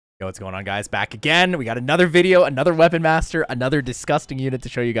Yo, what's going on, guys? Back again. We got another video, another weapon master, another disgusting unit to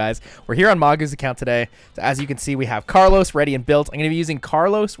show you guys. We're here on Magu's account today. So as you can see, we have Carlos ready and built. I'm going to be using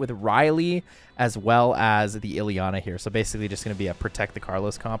Carlos with Riley as well as the Iliana here. So basically just going to be a protect the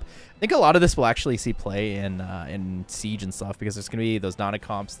Carlos comp. I think a lot of this will actually see play in Siege and stuff because there's going to be those Nana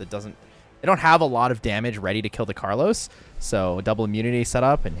comps that they don't have a lot of damage ready to kill the Carlos. So double immunity set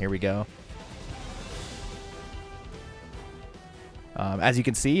up, and here we go. As you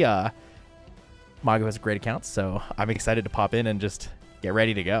can see, Magu has a great account, so I'm excited to pop in and just get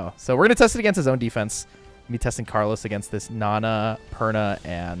ready to go. So we're going to test it against his own defense. Be testing Carlos against this Nana, Perna,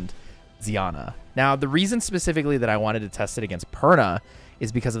 and Xiana. Now, the reason specifically that I wanted to test it against Perna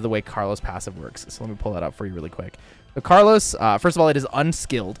is because of the way Carlos passive works. So let me pull that up for you really quick. So Carlos, first of all, it is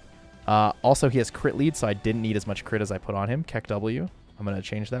unskilled. Also, he has crit lead, so I didn't need as much crit as I put on him. Keck W. I'm going to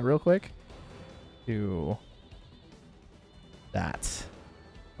change that real quick to that.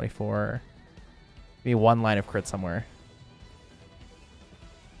 24. Give me one line of crit somewhere.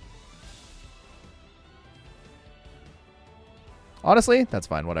 Honestly, that's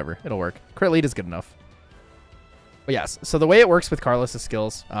fine. Whatever. It'll work. Crit lead is good enough. But yes, so the way it works with Carlos'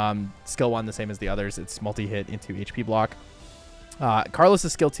 skills, skill 1 the same as the others. It's multi-hit into HP block.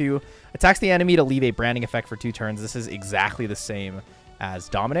 Carlos' skill 2 attacks the enemy to leave a branding effect for 2 turns. This is exactly the same as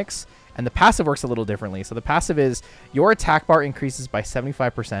Dominic's. And the passive works a little differently. So the passive is your attack bar increases by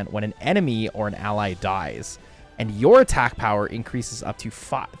 75% when an enemy or an ally dies. And your attack power increases up to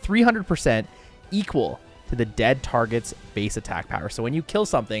 300% equal to the dead target's base attack power. So when you kill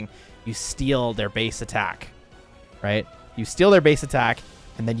something, you steal their base attack, right? You steal their base attack,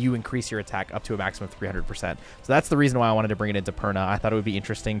 and then you increase your attack up to a maximum of 300%. So that's the reason why I wanted to bring it into Perna. I thought it would be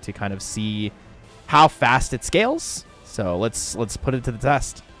interesting to kind of see how fast it scales. So let's put it to the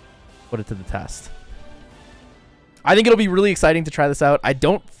test. Put it to the test. I think it'll be really exciting to try this out. I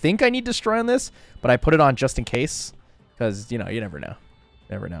don't think I need Destroy on this, but I put it on just in case because, you know, you never know.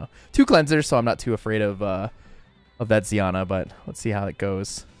 Never know. 2 cleansers, so I'm not too afraid of that Xiana, but let's see how it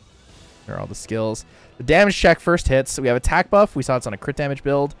goes. Here are all the skills. The damage check first hits. So we have attack buff. We saw it's on a crit damage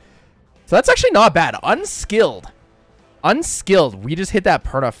build. So that's actually not bad. Unskilled. Unskilled. We just hit that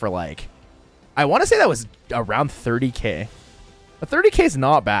Perna for like, I want to say that was around 30k. But 30k is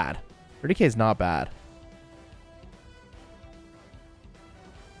not bad. 30k is not bad.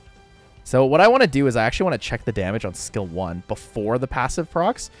 So what I want to do is I actually want to check the damage on skill 1 before the passive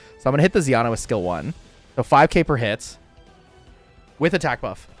procs. So I'm going to hit the Xiana with skill 1. So 5k per hit with attack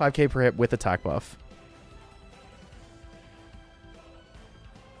buff. 5k per hit with attack buff.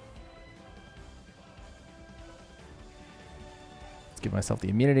 Let's give myself the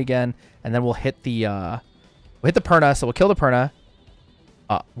immunity again. And then we'll hit the Perna. So we'll kill the Perna.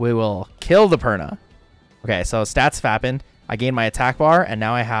 We will kill the Perna. Okay, so stats fapping. I gain my attack bar, and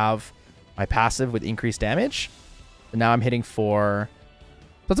now I have my passive with increased damage. And now I'm hitting for...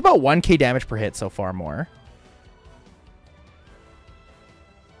 So it's about 1k damage per hit so far more.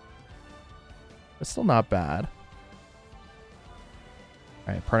 But still not bad.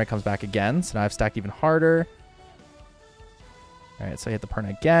 Alright, Perna comes back again. So now I've stacked even harder. Alright, so I hit the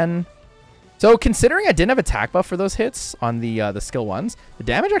Perna again. So considering I didn't have attack buff for those hits on the skill 1s, the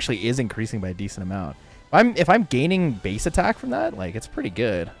damage actually is increasing by a decent amount. If I'm gaining base attack from that, like, it's pretty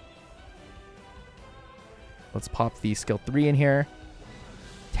good. Let's pop the skill 3 in here.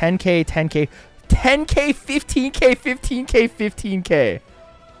 10k, 10k, 10k, 15k, 15k, 15k.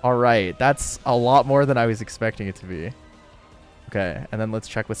 All right, that's a lot more than I was expecting it to be. Okay, and then let's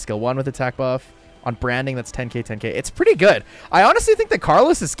check with skill 1 with attack buff. On branding, that's 10k, 10k. It's pretty good. I honestly think that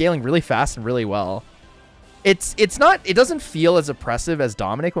Carlos is scaling really fast and really well. It doesn't feel as oppressive as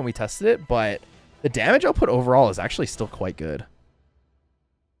Dominic when we tested it, but the damage output overall is actually still quite good.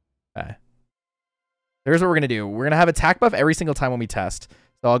 Okay. Here's what we're going to do. We're going to have attack buff every single time when we test.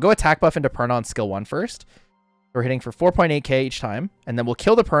 So I'll go attack buff into Perna on skill 1 first. We're hitting for 4.8k each time, and then we'll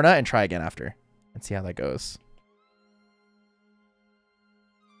kill the Perna and try again after and see how that goes.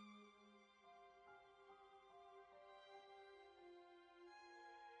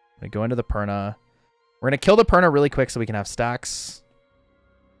 We go into the Perna. We're going to kill the Perna really quick so we can have stacks.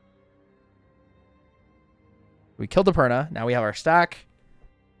 We killed the Perna. Now we have our stack.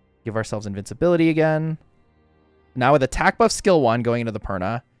 Give ourselves invincibility again. Now with attack buff skill 1 going into the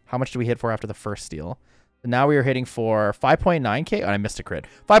Perna, how much do we hit for after the first steal? So now we are hitting for 5.9k. Oh, I missed a crit.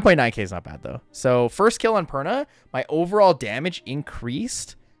 5.9k is not bad though. So first kill on Perna, my overall damage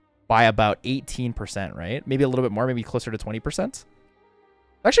increased by about 18%, right? Maybe a little bit more, maybe closer to 20%.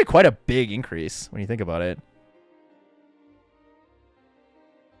 Actually quite a big increase when you think about it.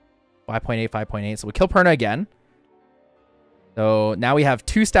 5.8, 5.8. So we kill Perna again. So now we have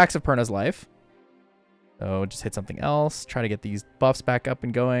 2 stacks of Perna's life. So just hit something else. Try to get these buffs back up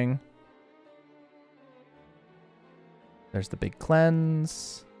and going. There's the big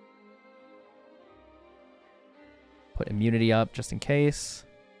cleanse. Put immunity up just in case.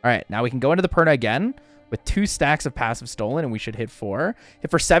 All right, now we can go into the Perna again with 2 stacks of passive stolen, and we should hit 4.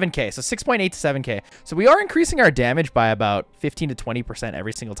 Hit for 7k, so 6.8 to 7k. So we are increasing our damage by about 15 to 20%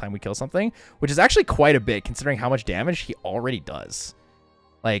 every single time we kill something, which is actually quite a bit considering how much damage he already does.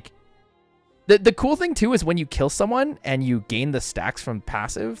 Like, the cool thing too is when you kill someone and you gain the stacks from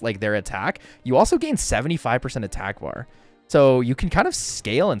passive, like their attack, you also gain 75% attack bar. So you can kind of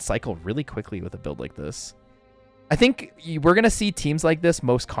scale and cycle really quickly with a build like this. I think we're going to see teams like this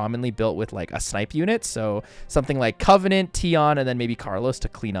most commonly built with like a snipe unit. So something like Covenant, Tion, and then maybe Carlos to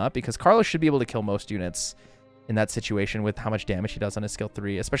clean up, because Carlos should be able to kill most units in that situation with how much damage he does on his skill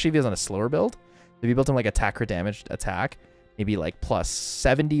 3, especially if he is on a slower build. If you built him like attack or damage attack, maybe like plus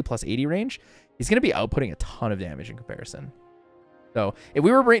 70, plus 80 range, he's going to be outputting a ton of damage in comparison. So if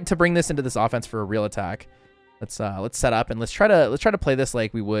we were to bring this into this offense for a real attack, let's set up and let's try to play this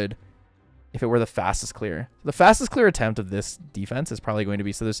like we would if it were the fastest clear. The fastest clear attempt of this defense is probably going to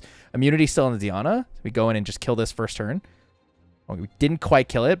be, so there's immunity still on the Xiana. So we go in and just kill this first turn. Well, we didn't quite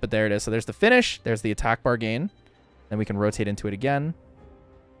kill it, but there it is. So there's the finish. There's the attack bar gain. Then we can rotate into it again.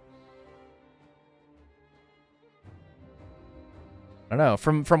 I don't know.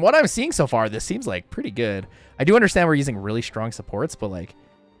 From what I'm seeing so far, this seems like pretty good. I do understand we're using really strong supports, but like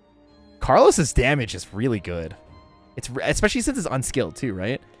Carlos's damage is really good. It's especially since it's unskilled too,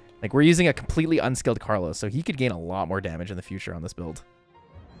 right? Like we're using a completely unskilled Carlos, so he could gain a lot more damage in the future on this build.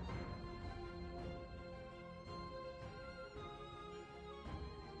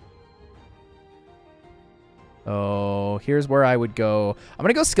 Oh, here's where I would go. I'm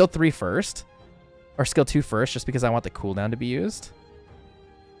gonna go skill 3 first, or skill 2 first, just because I want the cooldown to be used.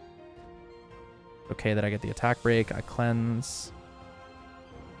 Okay, that I get the attack break. I cleanse.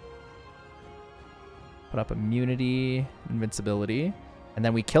 Put up immunity, invincibility. And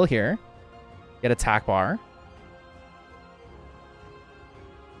then we kill here. Get attack bar.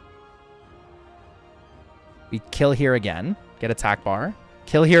 We kill here again. Get attack bar.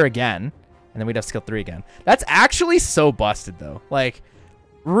 Kill here again. And then we'd have skill 3 again. That's actually so busted, though. Like,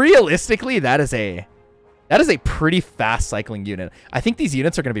 realistically, that is a pretty fast cycling unit. I think these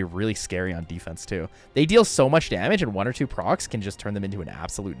units are going to be really scary on defense, too. They deal so much damage, and 1 or 2 procs can just turn them into an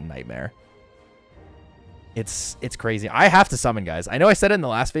absolute nightmare. It's crazy. I have to summon, guys. I know I said it in the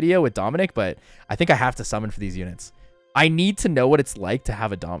last video with Dominic, but I think I have to summon for these units. I need to know what it's like to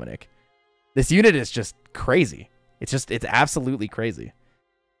have a Dominic. This unit is just crazy. It's absolutely crazy.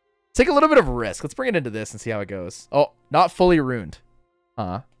 Take a little bit of a risk. Let's bring it into this and see how it goes. Oh, not fully ruined.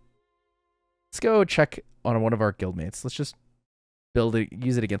 Let's go check on one of our guildmates. Let's just build it,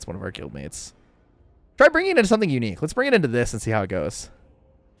 use it against one of our guildmates. Try bringing it into something unique. Let's bring it into this and see how it goes.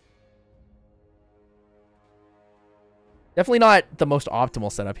 Definitely not the most optimal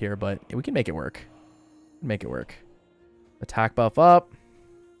setup here, but we can make it work. Make it work. Attack buff up.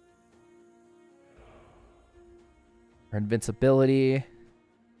 Our invincibility.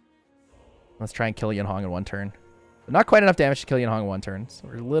 Let's try and kill Yeonhong in 1 turn. But not quite enough damage to kill Yeonhong in 1 turn, so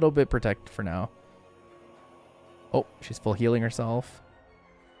we're a little bit protected for now. Oh, she's full healing herself.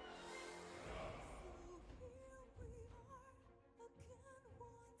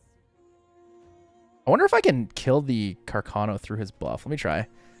 I wonder if I can kill the Carcano through his buff. Let me try.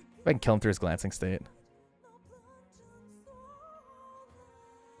 If I can kill him through his glancing state.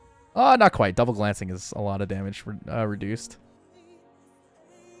 Oh, not quite. Double glancing is a lot of damage reduced.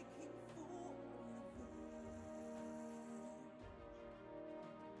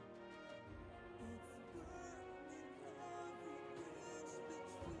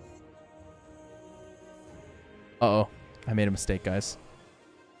 Uh-oh. I made a mistake, guys.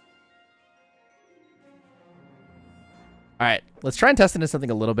 All right, let's try and test into something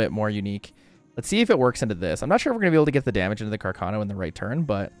a little bit more unique. Let's see if it works into this. I'm not sure if we're going to be able to get the damage into the Carcano in the right turn,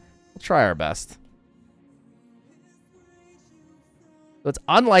 but we'll try our best. So it's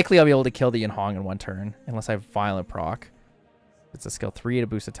unlikely I'll be able to kill the Yeonhong in 1 turn, unless I have Violent proc. It's a skill 3 to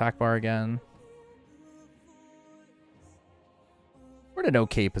boost attack bar again. We're in an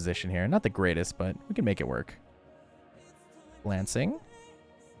okay position here. Not the greatest, but we can make it work. Lancing.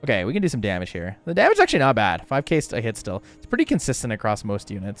 Okay, we can do some damage here. The damage is actually not bad. 5k a hit still. It's pretty consistent across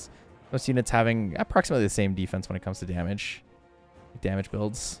most units. Most units having approximately the same defense when it comes to damage. Damage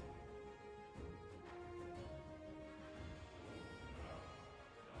builds.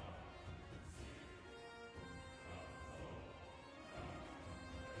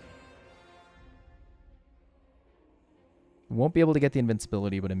 won't be able to get the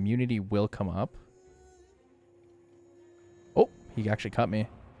invincibility, but immunity will come up. Oh, he actually cut me.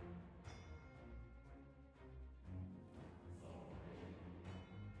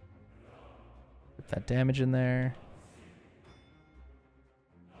 Put that damage in there.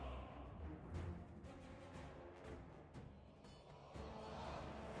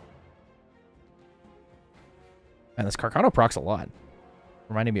 And this Carcano procs a lot.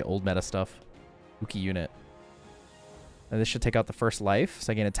 Reminding me of old meta stuff. Uki unit. And this should take out the first life.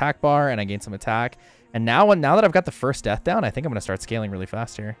 So I gain attack bar and I gain some attack. And now that I've got the first death down, I think I'm going to start scaling really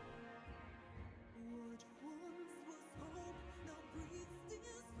fast here.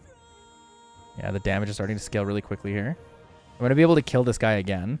 Yeah, the damage is starting to scale really quickly here. I'm going to be able to kill this guy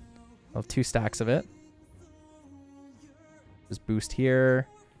again. I'll have 2 stacks of it. Just boost here.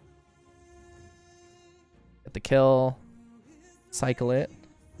 Get the kill. Cycle it.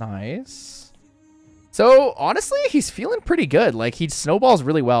 Nice. So, honestly, he's feeling pretty good. Like, he snowballs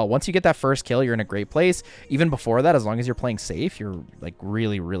really well. Once you get that first kill, you're in a great place. Even before that, as long as you're playing safe, you're, like,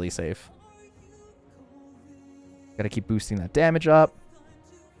 really, really safe. Gotta keep boosting that damage up.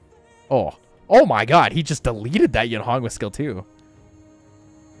 Oh. Oh my god, he just deleted that Yeonhong with skill 2.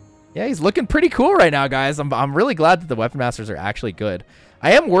 Yeah, he's looking pretty cool right now, guys. I'm really glad that the Weapon Masters are actually good.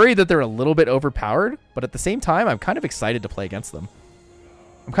 I am worried that they're a little bit overpowered, but at the same time, I'm kind of excited to play against them.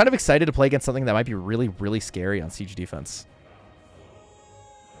 I'm kind of excited to play against something that might be really, really scary on siege defense.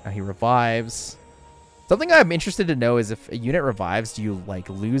 Now he revives. Something I'm interested to know is if a unit revives, do you, like,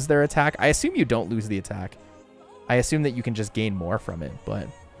 lose their attack? I assume you don't lose the attack. I assume that you can just gain more from it, but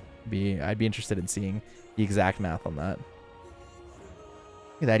I'd be interested in seeing the exact math on that.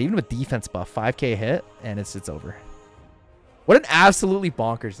 Look at that, even with defense buff, 5k hit, and it's over. What an absolutely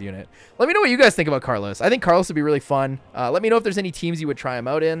bonkers unit. Let me know what you guys think about Carlos. I think Carlos would be really fun. Let me know if there's any teams you would try him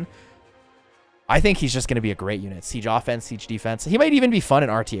out in. I think he's just going to be a great unit. Siege offense, siege defense. He might even be fun in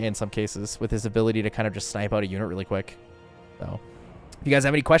RTA in some cases with his ability to kind of just snipe out a unit really quick. So, if you guys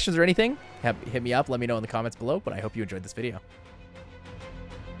have any questions or anything, hit me up. Let me know in the comments below, but I hope you enjoyed this video.